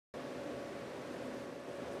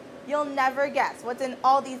You'll never guess what's in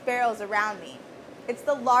all these barrels around me. It's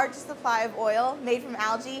the largest supply of oil made from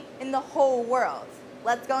algae in the whole world.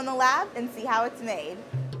 Let's go in the lab and see how it's made.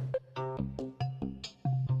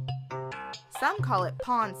 Some call it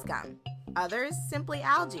pond scum, others simply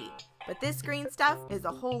algae, but this green stuff is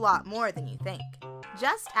a whole lot more than you think.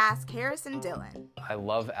 Just ask Harrison Dillon. I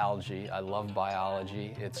love algae, I love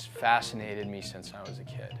biology. It's fascinated me since I was a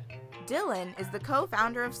kid. Dillon is the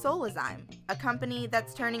co-founder of Solazyme, a company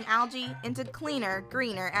that's turning algae into cleaner,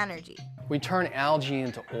 greener energy. We turn algae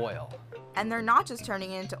into oil. And they're not just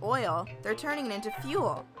turning it into oil, they're turning it into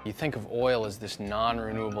fuel. You think of oil as this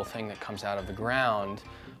non-renewable thing that comes out of the ground,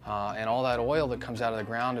 and all that oil that comes out of the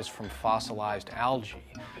ground is from fossilized algae.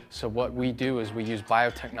 So what we do is we use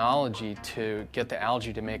biotechnology to get the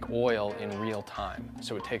algae to make oil in real time.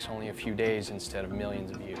 So it takes only a few days instead of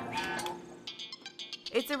millions of years.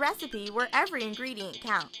 It's a recipe where every ingredient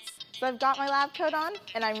counts. So I've got my lab coat on,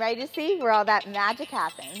 and I'm ready to see where all that magic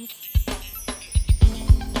happens.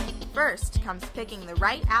 First comes picking the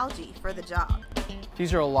right algae for the job.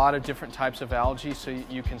 These are a lot of different types of algae, so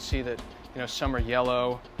you can see that some are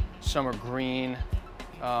yellow, some are green,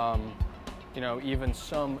 even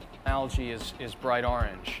some algae is bright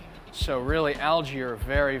orange. So really algae are a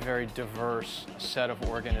very, very diverse set of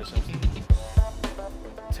organisms.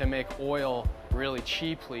 To make oil really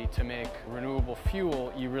cheaply, to make renewable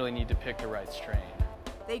fuel, you really need to pick the right strain.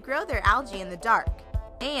 They grow their algae in the dark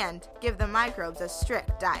and give the microbes a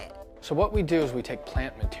strict diet. So what we do is we take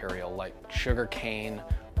plant material like sugar cane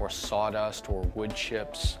or sawdust or wood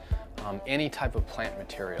chips, any type of plant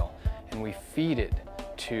material, and we feed it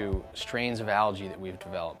to strains of algae that we've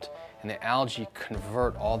developed. And the algae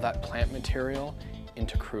convert all that plant material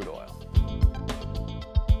into crude oil.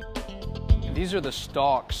 These are the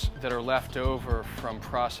stalks that are left over from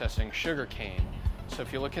processing sugar cane. So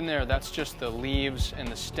if you look in there, that's just the leaves and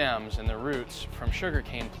the stems and the roots from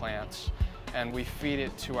sugarcane plants, and we feed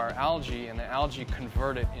it to our algae, and the algae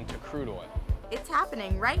convert it into crude oil. It's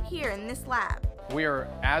happening right here in this lab. We are,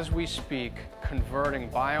 as we speak, converting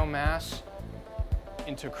biomass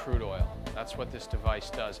into crude oil. That's what this device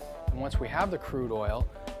does. And once we have the crude oil,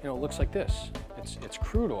 it looks like this. It's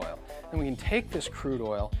crude oil. Then we can take this crude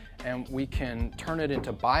oil and we can turn it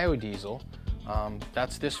into biodiesel.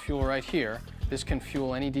 That's this fuel right here. This can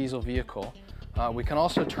fuel any diesel vehicle. We can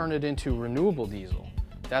also turn it into renewable diesel.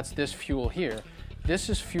 That's this fuel here. This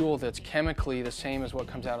is fuel that's chemically the same as what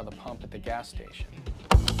comes out of the pump at the gas station.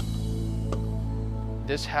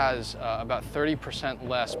 This has about 30%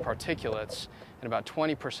 less particulates and about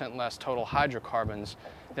 20% less total hydrocarbons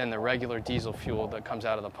than the regular diesel fuel that comes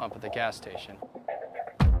out of the pump at the gas station.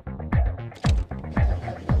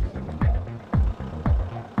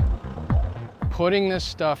 Putting this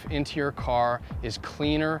stuff into your car is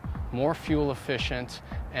cleaner, more fuel efficient,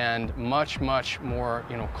 and much, much more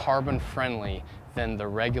carbon friendly than the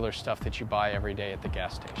regular stuff that you buy every day at the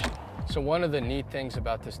gas station. So one of the neat things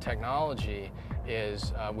about this technology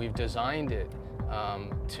is we've designed it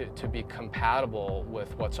to be compatible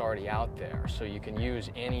with what's already out there. So you can use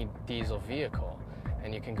any diesel vehicle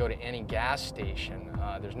and you can go to any gas station.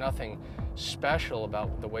 There's nothing special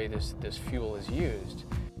about the way this fuel is used.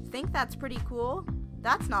 Think that's pretty cool?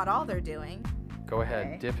 That's not all they're doing. Go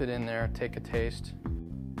ahead, dip it in there, take a taste.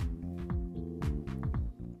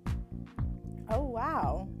 Oh,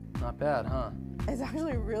 wow. Not bad, huh? It's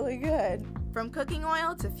actually really good. From cooking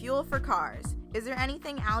oil to fuel for cars, is there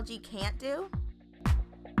anything algae can't do?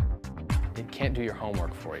 It can't do your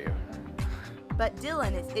homework for you. But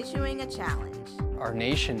Dillon is issuing a challenge. Our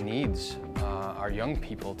nation needs our young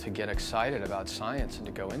people to get excited about science and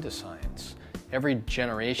to go into science. Every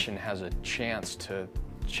generation has a chance to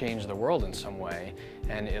change the world in some way,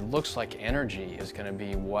 and it looks like energy is going to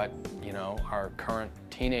be what our current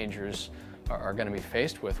teenagers are going to be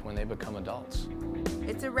faced with when they become adults.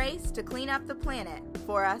 It's a race to clean up the planet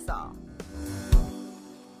for us all.